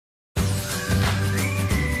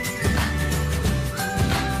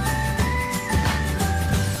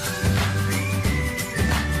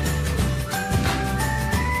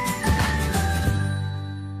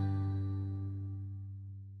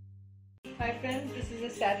friends, this is a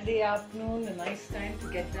Saturday afternoon, a nice time to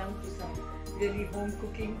get down to some really home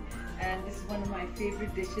cooking, and this is one of my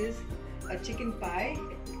favorite dishes, a chicken pie.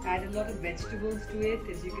 Add a lot of vegetables to it,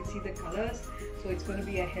 as you can see the colors, so it's going to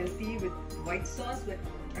be a healthy with white sauce, but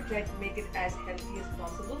I try to make it as healthy as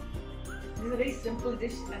possible. This is a very simple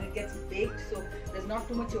dish and it gets baked, so there's not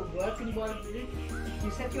too much of work involved with it.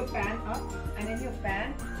 You set your pan up, and in your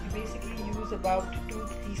pan you basically use about 2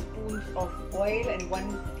 teaspoons of oil and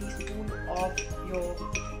 1 teaspoon of your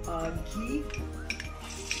ghee.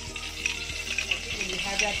 Okay, when you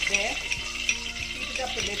have that there, heat it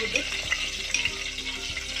up a little bit.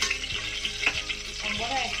 And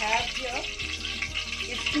what I have here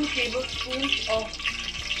is 2 tablespoons of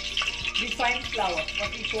refined flour,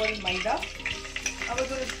 what we call maida. Now we're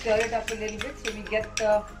going to stir it up a little bit so we get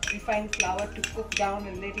the refined flour to cook down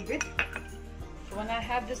a little bit. So when I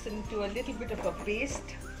have this into a little bit of a paste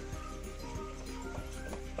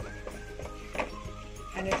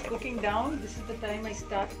and it's cooking down, this is the time I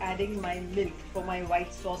start adding my milk for my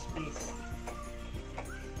white sauce base.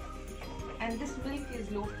 And this milk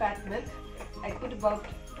is low fat milk. I put about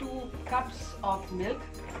 2 cups of milk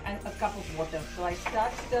and a cup of water. So I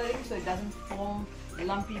start stirring so it doesn't form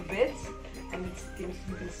lumpy bits, and you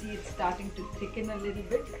can see it's starting to thicken a little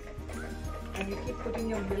bit. And you keep putting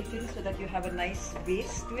your milk in so that you have a nice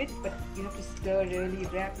base to it, but you have to stir really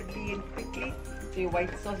rapidly and quickly so your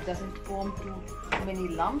white sauce doesn't form too many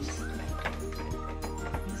lumps.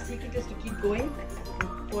 The secret is to keep going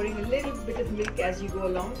and pouring a little bit of milk as you go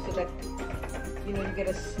along so that you get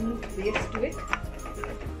a smooth base to it.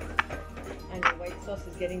 And the white sauce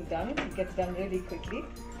is getting done. It gets done really quickly.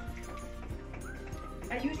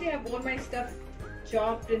 I usually have all my stuff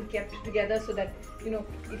chopped and kept together so that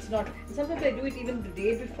it's not, sometimes I do it even the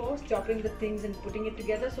day before, chopping the things and putting it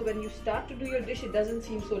together, so when you start to do your dish it doesn't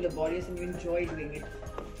seem so laborious and you enjoy doing it.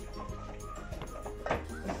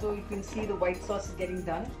 And so you can see the white sauce is getting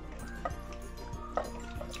done.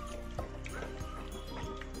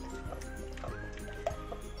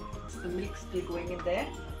 The milk still going in there,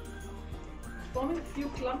 forming a few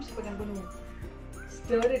clumps, but I'm going to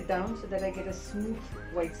stir it down so that I get a smooth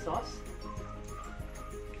white sauce.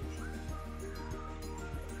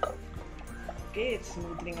 Okay, it's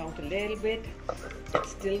smoothing out a little bit.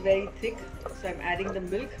 It's still very thick, so I'm adding the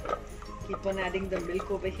milk. Keep on adding the milk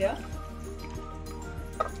over here.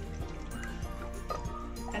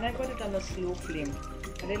 And I got it on a slow flame.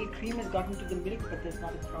 A little cream has gotten to the milk, but there's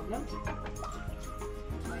not a problem.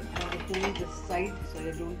 I hold this side so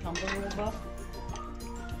I don't tumble over.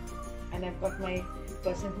 And I've got my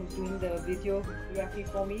person who's doing the videography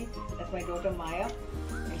for me. That's my daughter Maya,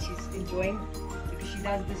 and she's enjoying, because she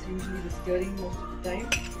does this usually the stirring most of the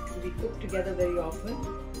time. So we cook together very often,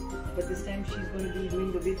 but this time she's going to be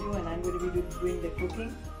doing the video and I'm going to be doing the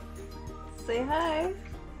cooking. Say hi.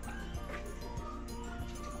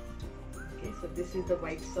 Okay, so this is the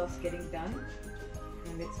white sauce getting done,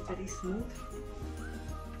 and it's pretty smooth.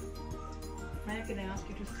 Maya, can I ask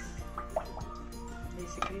you to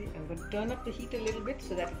basically, I'm going to turn up the heat a little bit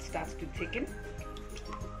so that it starts to thicken.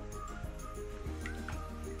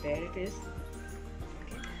 There it is.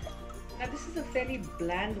 Okay. Now this is a fairly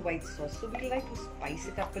bland white sauce, so we like to spice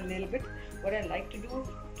it up a little bit. What I like to do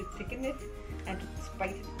to thicken it and to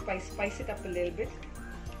spice it up a little bit,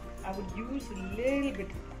 I would use a little bit.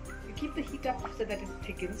 You keep the heat up so that it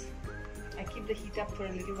thickens. I keep the heat up for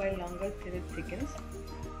a little while longer till it thickens.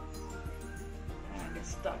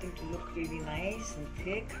 It's starting to look really nice and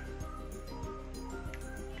thick.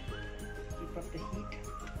 Keep up the heat.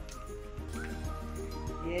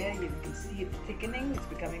 Yeah, you can see it thickening. It's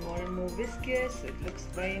becoming more and more viscous. It looks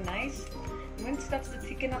very nice. And when it starts to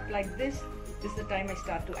thicken up like this is the time I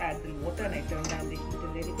start to add the water, and I turn down the heat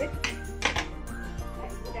a little bit. I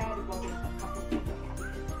would add about a cup of water.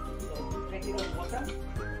 So regular water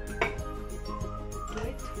to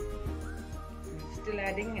it. I'm still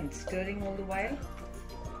adding and stirring all the while.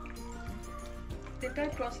 The entire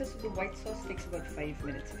process of the white sauce takes about 5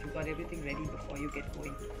 minutes if you've got everything ready before you get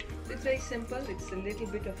going. So it's very simple. It's a little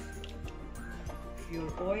bit of your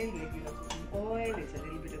oil, regular cooking oil, it's a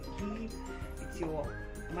little bit of ghee, it's your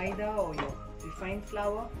maida or your refined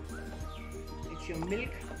flour, it's your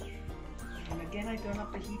milk, and again I turn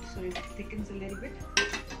up the heat so it thickens a little bit.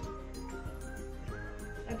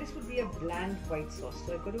 Now this would be a bland white sauce,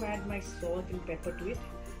 so I'm going to add my salt and pepper to it.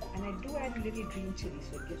 And I do add a little green chili,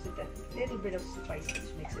 so it gives it a little bit of spice,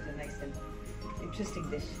 which makes it a nice and interesting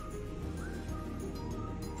dish.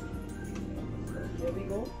 So there we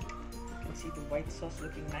go. You can see the white sauce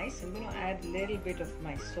looking nice. I'm going to add a little bit of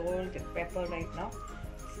my salt and pepper right now.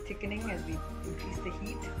 It's thickening as we increase the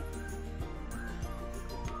heat.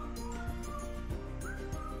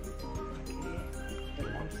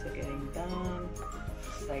 done.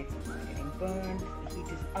 Sides are not getting burned. The heat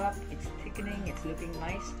is up. It's thickening. It's looking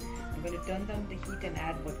nice. I'm going to turn down the heat and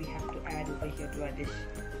add what we have to add over here to our dish.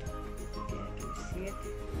 Okay, can you see it?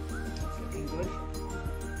 It's looking good.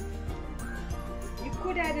 You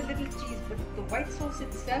could add a little cheese, but the white sauce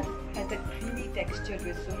itself has that creamy texture to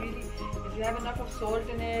it. So really, if you have enough of salt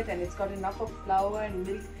in it and it's got enough of flour and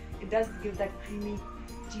milk, it does give that creamy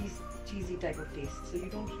cheesy type of taste. So you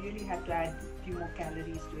don't really have to add a few more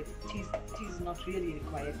calories to it. Cheese is not really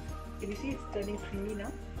required. Can you see it's turning creamy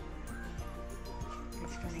now?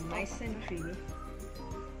 It's turning nice and creamy.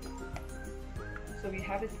 So we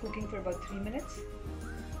have it cooking for about 3 minutes.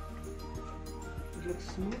 It looks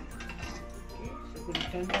smooth. Okay, so I'm going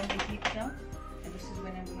to turn down the heat now, and this is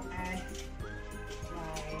when I'm going to add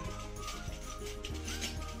my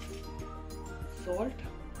salt.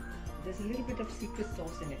 There's a little bit of secret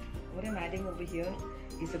sauce in it. What I'm adding over here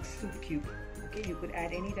is a soup cube. Okay, you could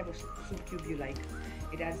add any type of soup cube you like.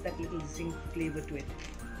 It adds that little zinc flavor to it.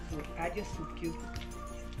 So add your soup cube.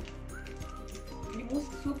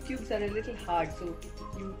 Most soup cubes are a little hard, so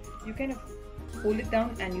you kind of hold it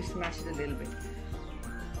down and you smash it a little bit.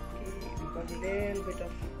 Okay, we've got a little bit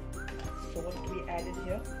of salt to be added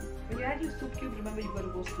here. When you add your soup cube, remember you've got to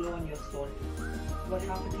go slow on your salt. About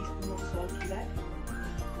half a teaspoon of salt to that.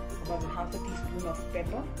 About half a teaspoon of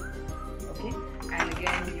pepper. Okay, and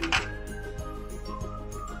again you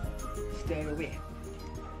stir away.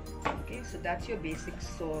 Okay, so that's your basic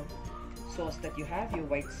sauce that you have, your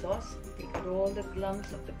white sauce. Take out all the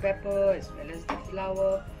lumps of the pepper as well as the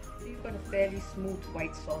flour. So you've got a fairly smooth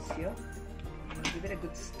white sauce here. Give it a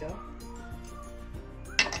good stir.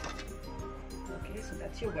 Okay, so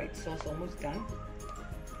that's your white sauce almost done.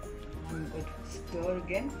 I'm going to stir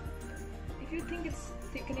again. If you think it's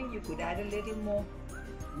thickening, you could add a little more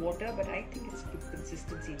water, but I think it's good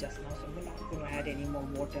consistency just now, so I'm not going to add any more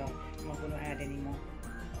water. I'm not going to add any more.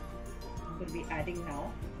 I'm going to be adding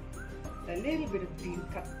now a little bit of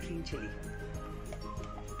cut green chili.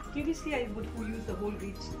 Previously I would use the whole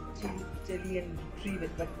green chili and retrieve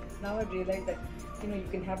it, but now I've realized that you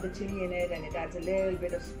can have the chili in it and it adds a little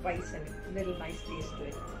bit of spice and a little nice taste to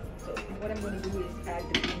it. So what I'm going to do is add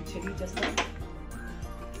the green chili just now.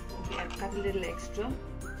 Okay, I've add a little extra.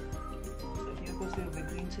 So here goes the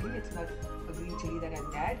green chili. It's not a green chili that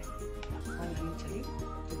I'll add. One green chili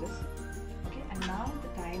to this. Okay, and now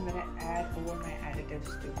the time when I add all my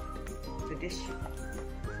additives to the dish, so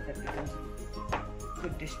that becomes a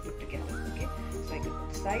good dish put together. Okay, so I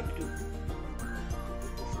could decide to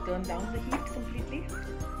turn down the heat completely.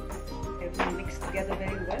 Everything mixed together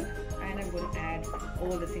very well, and I'm going to add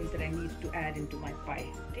all the things that I need to add into my pie.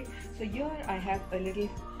 Okay, so here I have a little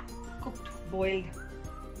cooked boiled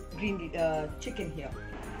green chicken here.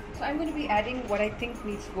 So I'm going to be adding what I think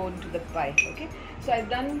needs to go into the pie. Okay, so I've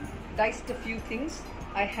diced a few things.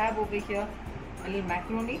 I have over here a little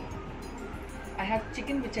macaroni. I have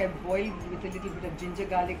chicken which I boiled with a little bit of ginger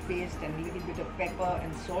garlic paste and a little bit of pepper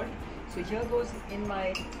and salt. So here goes in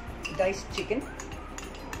my diced chicken.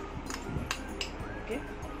 Okay,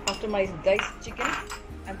 after my diced chicken,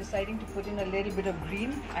 I'm deciding to put in a little bit of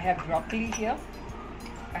green. I have broccoli here.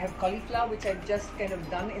 I have cauliflower which I've just kind of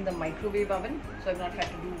done in the microwave oven, so I've not had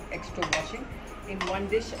to do extra washing. In one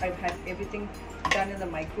dish, I've had everything done in the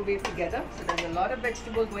microwave together. So there's a lot of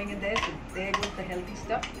vegetables going in there. So there goes the healthy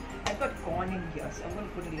stuff. I've got corn in here, so I'm going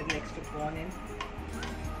to put a little extra corn in.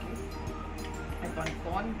 Okay. I've got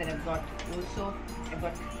corn, then I've got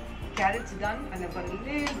carrots done, and I've got a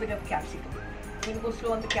little bit of capsicum. I'm going to go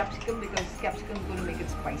slow on the capsicum because capsicum is going to make it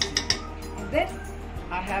spicy. And then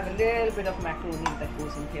I have a little bit of macaroni that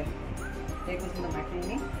goes in here. There goes in the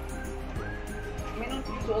macaroni. I may not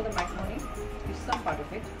use all the macaroni, use some part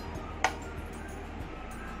of it.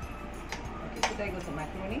 Okay, so there goes the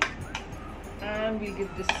macaroni. And we'll give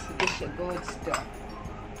this dish a good stir.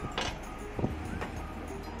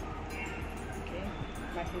 Okay,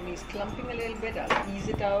 macaroni is clumping a little bit. I'll ease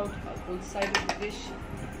it out. I'll pull the side of the dish.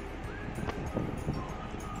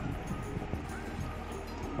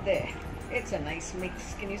 There. It's a nice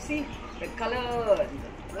mix. Can you see the color, the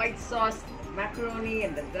white sauce, macaroni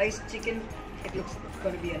and the diced chicken? It looks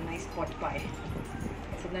going to be a nice pot pie.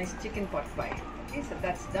 It's a nice chicken pot pie. Okay, so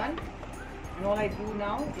that's done. And all I do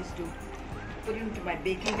now is to put it into my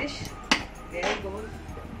baking dish. There it goes,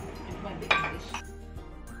 into my baking dish.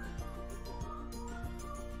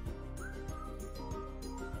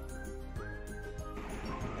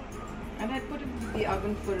 And I put it in the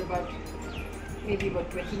oven for maybe about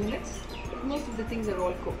 20 minutes. Most of the things are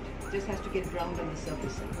all cooked. It just has to get browned on the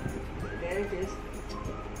surface. So there it is,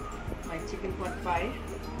 my chicken pot pie.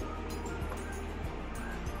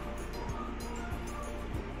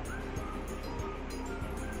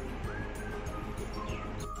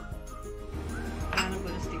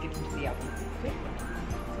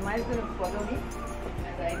 Smile's going to follow me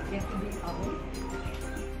as I get to the oven.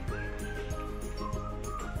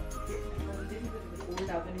 A little bit of the old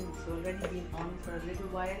oven, it's already been on for a little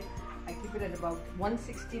while. I keep it at about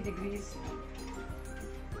 160 degrees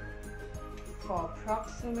for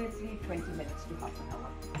approximately 20 minutes to half an hour.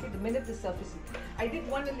 Okay, the minute the surface is... I did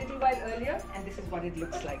one a little while earlier and this is what it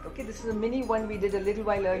looks like. Okay, this is a mini one we did a little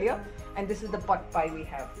while earlier and this is the pot pie we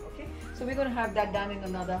have. Okay, so we're going to have that done in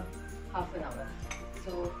another half an hour.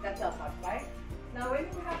 So that's our pot pie. Now when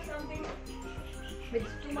you have something with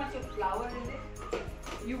too much of flour in it,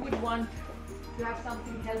 you would want to have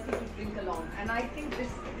something healthy to drink along, and I think this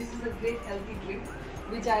is a great healthy drink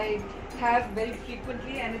which I have very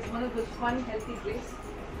frequently, and it's one of those fun healthy drinks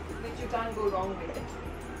which you can't go wrong with.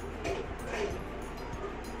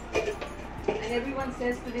 And everyone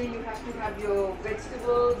says today you have to have your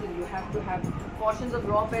vegetables and you have to have portions of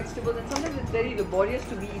raw vegetables, and sometimes it's very laborious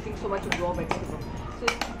to be eating so much of raw vegetables. So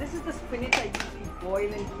this is the spinach I usually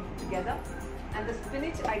boil and keep together, and the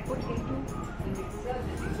spinach I put into the mixer,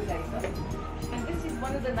 the liquidizer, and this is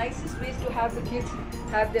one of the nicest ways to have the kids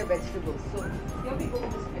have their vegetables. So here we go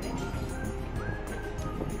with the spinach.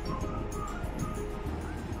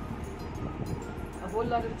 A whole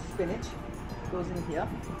lot of spinach goes in here.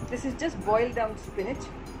 This is just boiled down spinach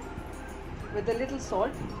with a little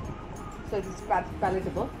salt, so it's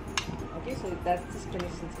palatable. Okay, so that's the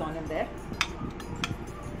spinach that's gone in there.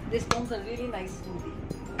 This forms a really nice smoothie.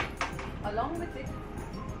 Along with it,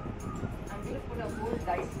 I'm going to put a whole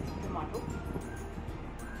diced tomato.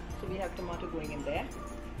 So we have tomato going in there.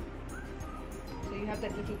 So you have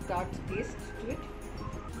that little tart taste to it.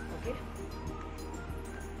 Okay.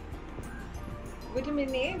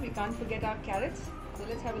 Vitamin A, we can't forget our carrots. So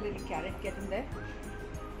let's have a little carrot get in there.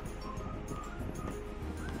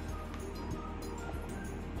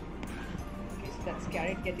 Okay, so that's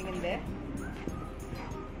carrot getting in there.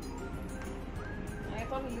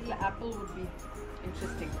 I thought a little apple would be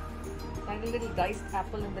interesting. So I had a little diced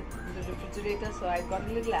apple in the refrigerator, so I've got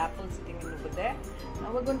a little apple sitting in over there.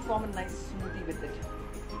 Now we're going to form a nice smoothie with it.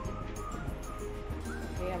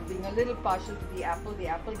 Okay, I'm being a little partial to the apple. The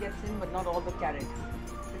apple gets in, but not all the carrot.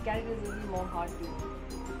 The carrot is a little more hard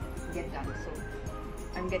to get done, so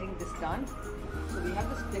I'm getting this done. So we have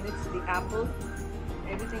the spinach, the apple,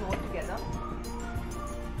 everything all together.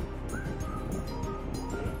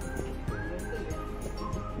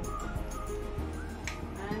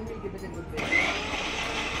 Give it a good whisk.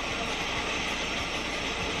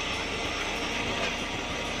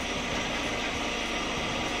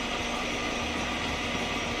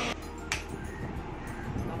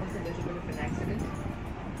 That was a little bit of an accident.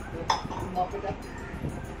 We'll mop it up.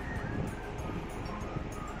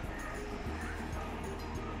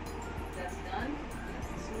 That's done. That's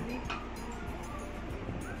the smoothie.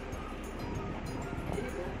 There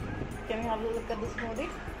you go. Can we have a look at the smoothie?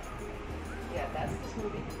 Yeah, that's the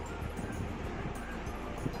smoothie.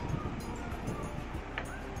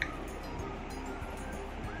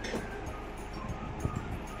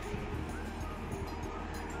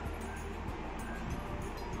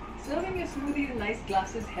 Serving your smoothie in nice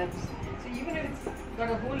glasses helps. So even if it's got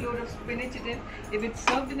a whole load of spinach in it, if it's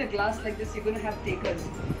served in a glass like this, you're going to have takers.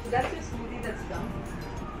 So that's your smoothie that's done.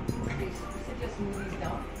 Okay, so sit your smoothies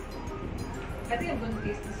down. I think I'm going to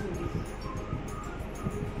taste the smoothie.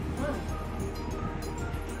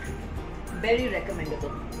 Very recommendable.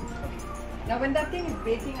 Okay. Now when that thing is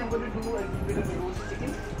baking, I'm going to do a little bit of the roast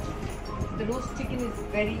chicken. The roast chicken is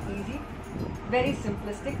very easy, very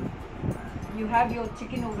simplistic. You have your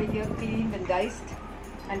chicken over here cleaned and diced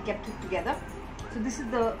and kept it together. So this is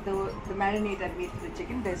the marinade I made for the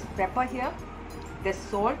chicken. There's pepper here, there's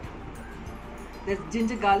salt, there's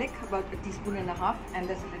ginger garlic, about 1.5 teaspoons, and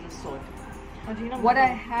there's a little salt. What I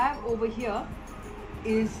have over here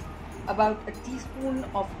is about 1 teaspoon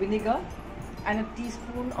of vinegar and 1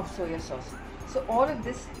 teaspoon of soya sauce. So all of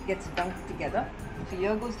this gets dunked together. So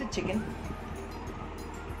here goes the chicken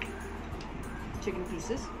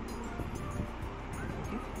pieces.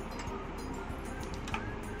 Okay.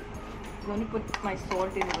 I'm going to put my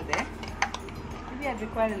salt in over there. Maybe I'd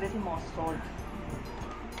require a little more salt.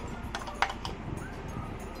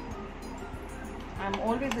 I'm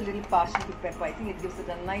always a little partial to pepper. I think it gives it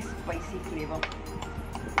a nice spicy flavor.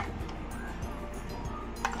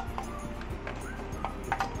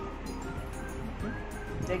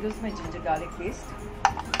 There goes my ginger garlic paste,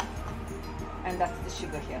 and that's the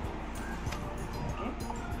sugar here. Okay,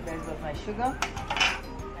 there's got my sugar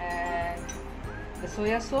and the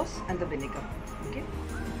soya sauce and the vinegar. Okay,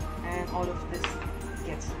 and all of this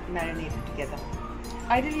gets marinated together.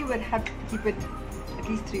 Ideally, you would have to keep it at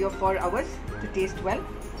least 3 or 4 hours to taste well,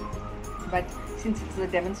 but since it's a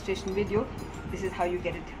demonstration video, this is how you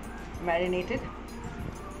get it marinated.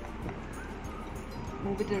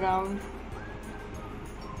 Move it around.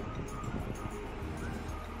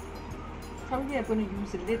 Probably I'm going to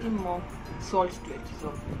use a little more salt to it,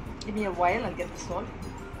 so give me a while, I'll get the salt.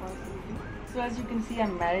 So as you can see,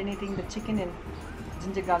 I'm marinating the chicken in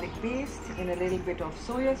ginger garlic paste, in a little bit of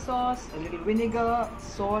soya sauce, a little vinegar,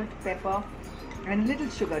 salt, pepper, and a little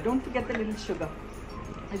sugar. Don't forget the little sugar.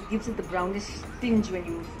 It gives it the brownish tinge when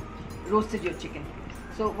you roasted your chicken.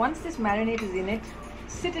 So once this marinade is in it,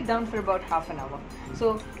 sit it down for about half an hour.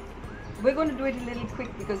 So we're going to do it a little quick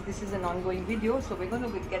because this is an ongoing video. So we're going to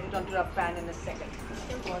get it onto our pan in a second.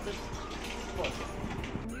 I'm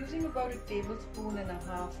using about 1.5 tablespoons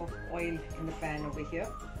of oil in the pan over here.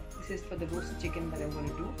 This is for the roast chicken that I'm going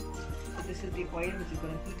to do. So this is the oil which is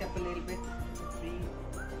going to heat up a little bit. It's a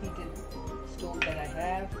preheated stove that I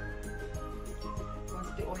have. Once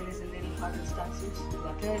the oil is a little hot and starts to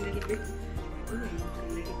flutter a little bit, I'm going to use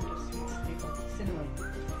a little bit of sweet stick of cinnamon.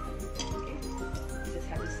 Okay, just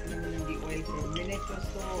have the cinnamon in the oil for a minute or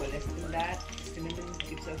so, or less than that. Cinnamon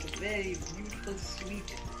gives out a very beautiful, sweet,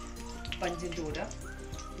 pungent odor.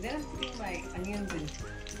 Then I'm putting my onions in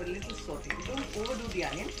for a little saute. You don't overdo the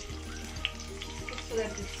onion, just so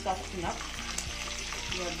that it's soft enough.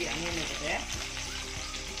 You have the onion over there.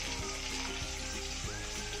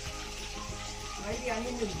 While the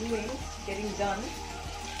onion is getting done,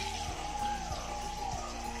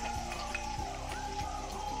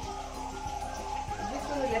 I'm just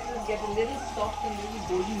going to let it get a little soft and a little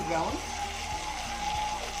golden brown.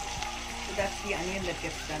 So that's the onion that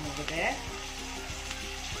gets done over there.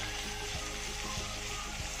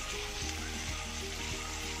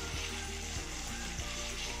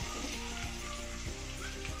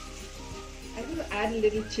 I'm going to add a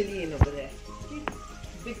little chili in over there. Okay.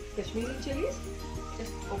 Big Kashmiri chilies,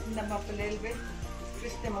 just open them up a little bit,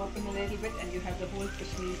 twist them open a little bit, and you have the whole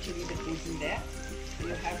Kashmiri chili that goes in there. So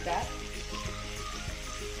you have that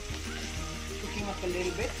cooking up a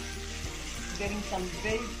little bit, getting some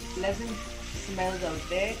very pleasant smells out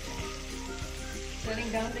there.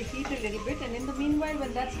 Turning down the heat a little bit, and in the meanwhile,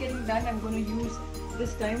 when that's getting done, I'm going to use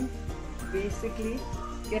this time basically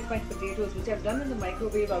get my potatoes, which I've done in the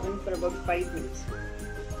microwave oven for about 5 minutes.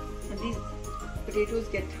 And these potatoes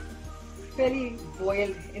get fairly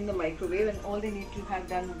boiled in the microwave, and all they need to have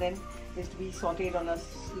done then is to be sauteed on a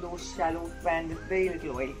slow, shallow pan with very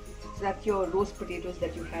little oil. So that's your roast potatoes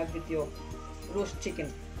that you have with your roast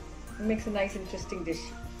chicken. It makes a nice, interesting dish.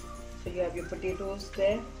 So you have your potatoes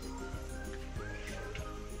there.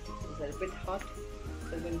 These are a bit hot,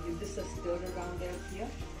 so I'm going to give this a stir around here.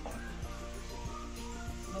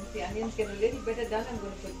 Once the onions get a little better done, I'm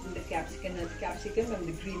going to put in the capsicum and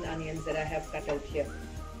the green onions that I have cut out here.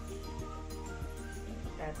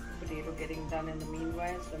 That's the potato getting done in the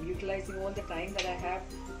meanwhile. So I'm utilizing all the time that I have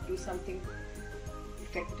to do something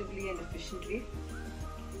effectively and efficiently.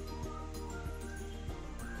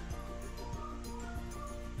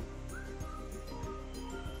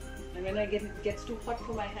 And when it gets too hot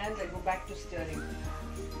for my hands, I go back to stirring.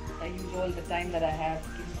 I use all the time that I have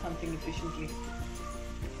to do something efficiently.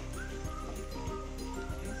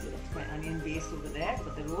 My onion base over there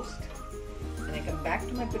for the roast, and I come back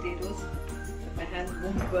to my potatoes, but my hands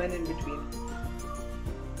won't burn in between.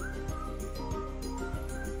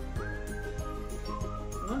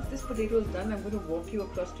 Once this potato is done, I'm going to walk you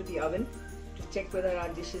across to the oven to check whether our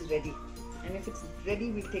dish is ready, and if it's ready,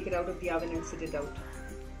 we'll take it out of the oven and sit it out.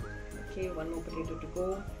 Okay, one more potato to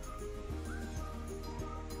go.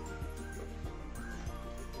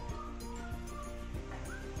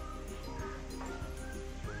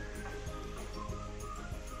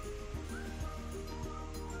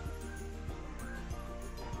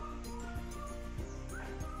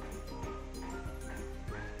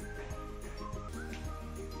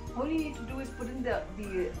 All you need to do is put in the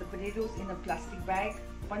potatoes in a plastic bag,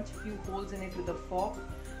 punch a few holes in it with a fork,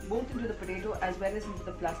 both into the potato as well as into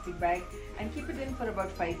the plastic bag, and keep it in for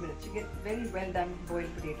about 5 minutes. You get very well done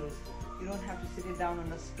boiled potatoes. You don't have to sit it down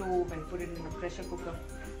on a stove and put it in a pressure cooker.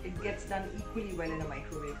 It gets done equally well in a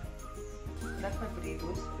microwave. That's my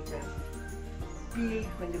potatoes, which I peeled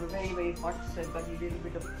when they were very, very hot, so I've got a little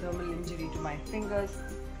bit of thermal injury to my fingers,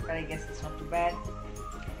 but I guess it's not too bad.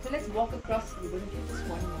 So let's walk across. I'm going to give this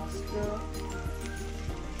one more stir.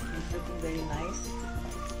 It's looking very nice.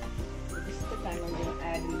 So this is the time I'm going to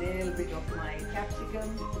add a little bit of my capsicum,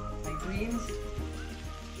 my greens,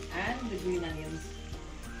 and the green onions.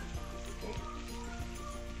 Okay.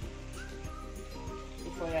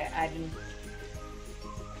 Before I add in.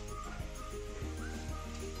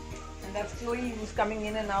 And that's Chloe, who's coming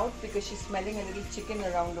in and out because she's smelling a little chicken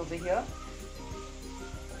around over here.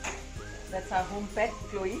 That's our home pet,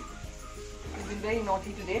 Chloe. She's been very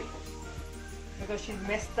naughty today because she's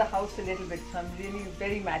messed the house a little bit, so I'm really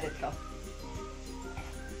very mad at her.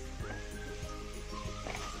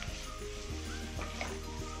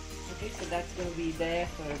 Okay, so that's going to be there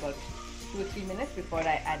for about 2 or 3 minutes before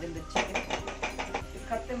I add in the chicken. To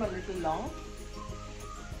cut them a little long.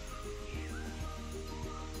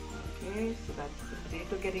 Okay, so that's the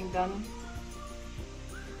potato getting done.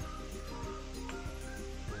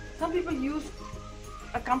 Some people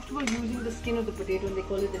are comfortable using the skin of the potato and they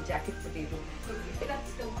call it the jacket potato. So if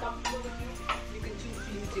that's comfortable with you, you can choose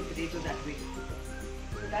to use your potato that way.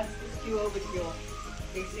 So that's the skewer with your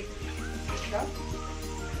basic stuff.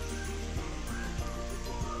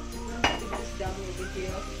 Put this down over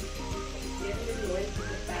here. Get a little oil to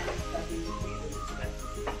the pan and start using the potatoes as well.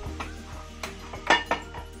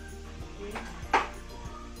 Okay.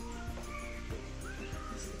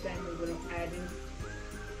 This is the time we're going to add in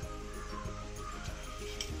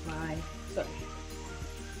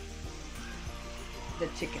the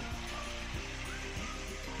chicken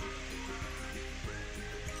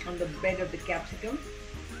on the bed of the capsicum.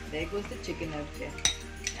 There goes the chicken out there,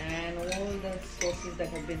 and all the sauces that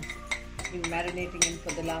have been marinating in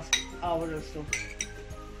for the last hour or so.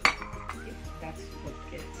 Okay, that's what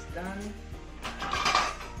gets done.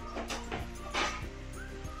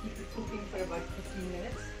 Keep it cooking for about 15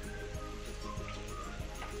 minutes.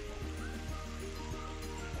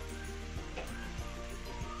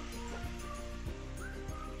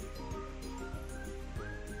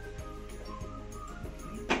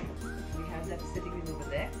 That's sitting in over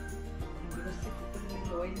there. I'm going to put a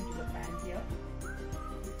little oil into the pan here.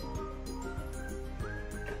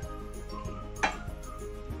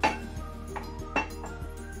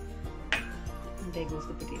 And there goes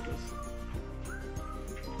the potatoes.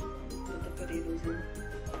 Put the potatoes in.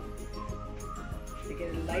 They get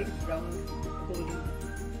a light brown golden.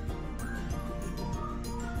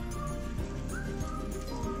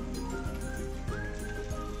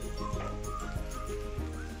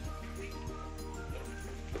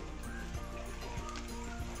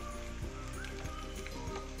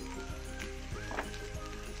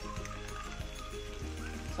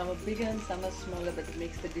 Some are bigger and some are smaller, but it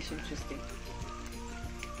makes the dish interesting.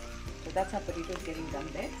 So that's how potatoes getting done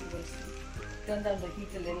there. So we'll turn down the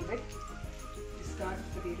heat a little bit. Discard the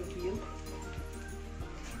potato peel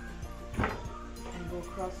and go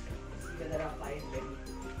across to see whether our pie is ready.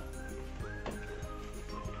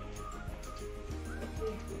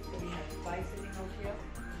 Okay, so we have the pie sitting out here.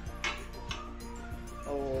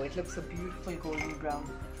 Oh, it looks a beautiful golden brown.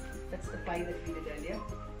 That's the pie that we did earlier.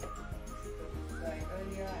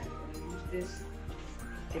 Earlier, I'm going to use this,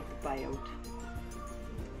 take the pie out.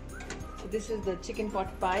 So this is the chicken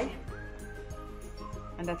pot pie,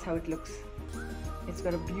 and that's how it looks. It's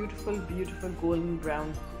got a beautiful, beautiful golden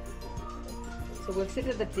brown. So we'll sit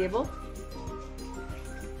at the table,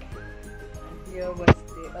 and here was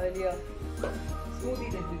the earlier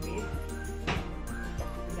smoothie that we made.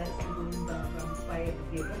 So that's the golden brown pie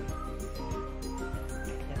at the table.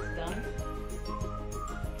 That's done.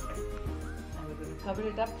 Cover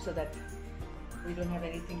it up so that we don't have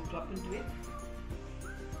anything drop into it.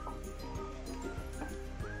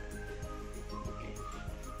 Okay.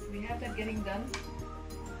 We have that getting done.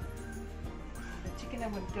 The chicken,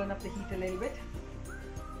 I'm going to turn up the heat a little bit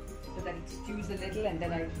so that it stews a little, and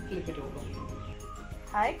then I flip it over.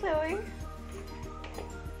 Hi Chloe.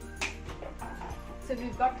 So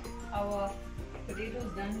we've got our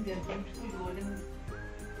potatoes done. They're beautiful golden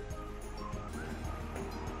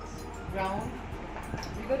brown.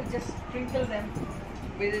 We're going to just sprinkle them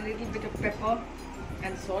with a little bit of pepper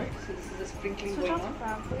and salt. So this is the sprinkling going on. Switch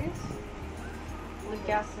off the fan, please. The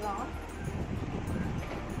gas is on.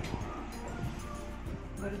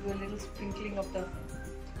 I'm going to do a little sprinkling of the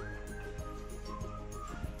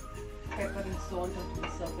pepper and salt onto the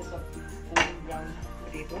surface of these golden brown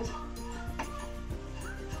potatoes.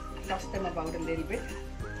 Toss them about a little bit.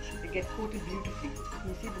 They get coated beautifully.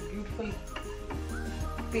 You see the beautiful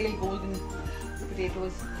pale golden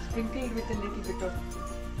potatoes sprinkled with a little bit of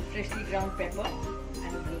freshly ground pepper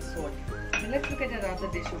and a little salt. And let's look at another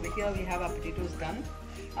dish. Over here we have our potatoes done,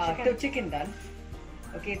 chicken done.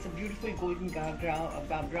 Okay, it's a beautiful golden brown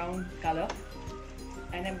color,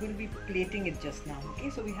 and I'm going to be plating it just now. Okay,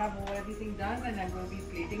 so we have everything done, and I'm going to be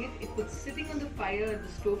plating it. It was sitting on the fire at the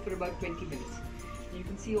stove for about 20 minutes. You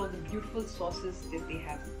can see all the beautiful sauces that they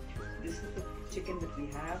have. This is the chicken that we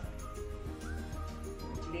have.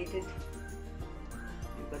 Plated.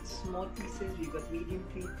 We've got small pieces, we've got medium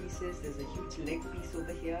pieces, there's a huge leg piece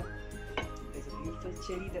over here, there's a beautiful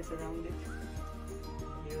chili that's around it.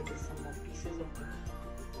 Here there's some more pieces of the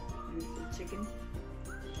Beautiful chicken.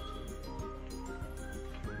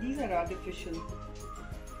 These are artificial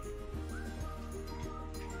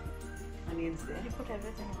onions there. You put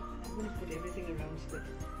everything in. I'm going to put everything around so that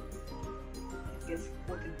it gets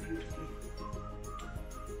coated beautifully.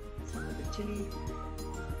 Some of the chili.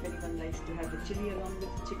 If anyone likes to have the chili along with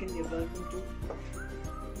the chicken, you're welcome to.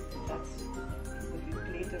 That's what we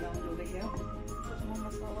plate around over here. Put more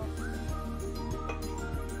masala.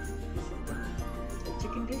 This is the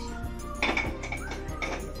chicken dish.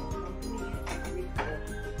 With the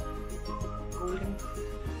golden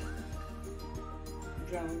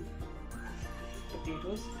brown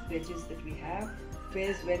potatoes, veggies that we have,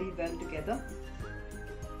 pairs very well together.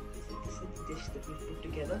 So this is the dish that we put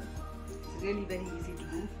together. It's really very easy to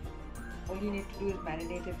do. All you need to do is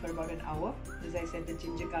marinate it for about an hour. As I said, the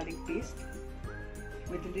ginger garlic paste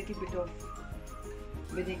with a little bit of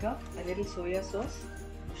vinegar, a little soya sauce,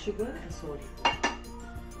 sugar and salt.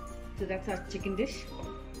 So that's our chicken dish.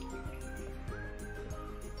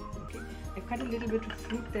 Okay, I've cut a little bit of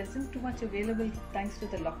fruit. There isn't too much available thanks to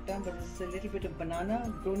the lockdown, but there's a little bit of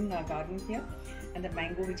banana grown in our garden here, and the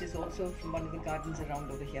mango, which is also from one of the gardens around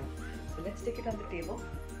over here. So let's take it on the table.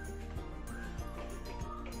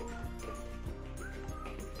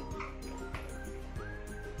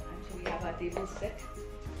 And so we have our table set.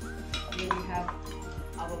 Here we have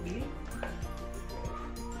our meal.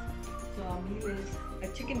 So our meal is a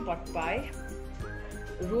chicken pot pie,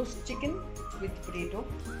 roast chicken with potato.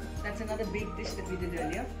 That's another big dish that we did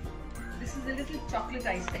earlier. This is a little chocolate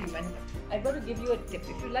ice cream, and I've got to give you a tip.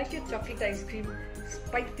 If you like your chocolate ice cream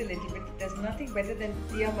spiked a little bit, there's nothing better than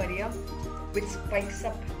Tia Maria, which spikes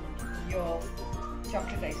up your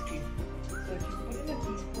chocolate ice cream. So if you put in a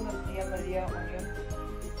teaspoon of Tia Maria on your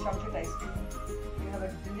chocolate ice cream, you have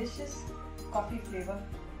a delicious coffee flavor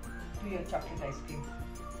to your chocolate ice cream.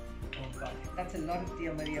 Oh God, that's a lot of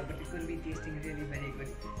Tia Maria, but it will be tasting really very good.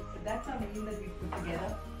 So that's our meal that we put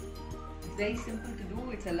together. It's very simple to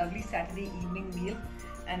do. It's a lovely Saturday evening meal,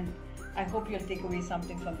 and I hope you'll take away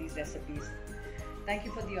something from these recipes. Thank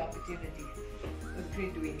you for the opportunity. It was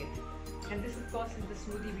great doing it. And this, of course, is the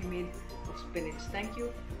smoothie we made of spinach. Thank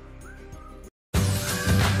you.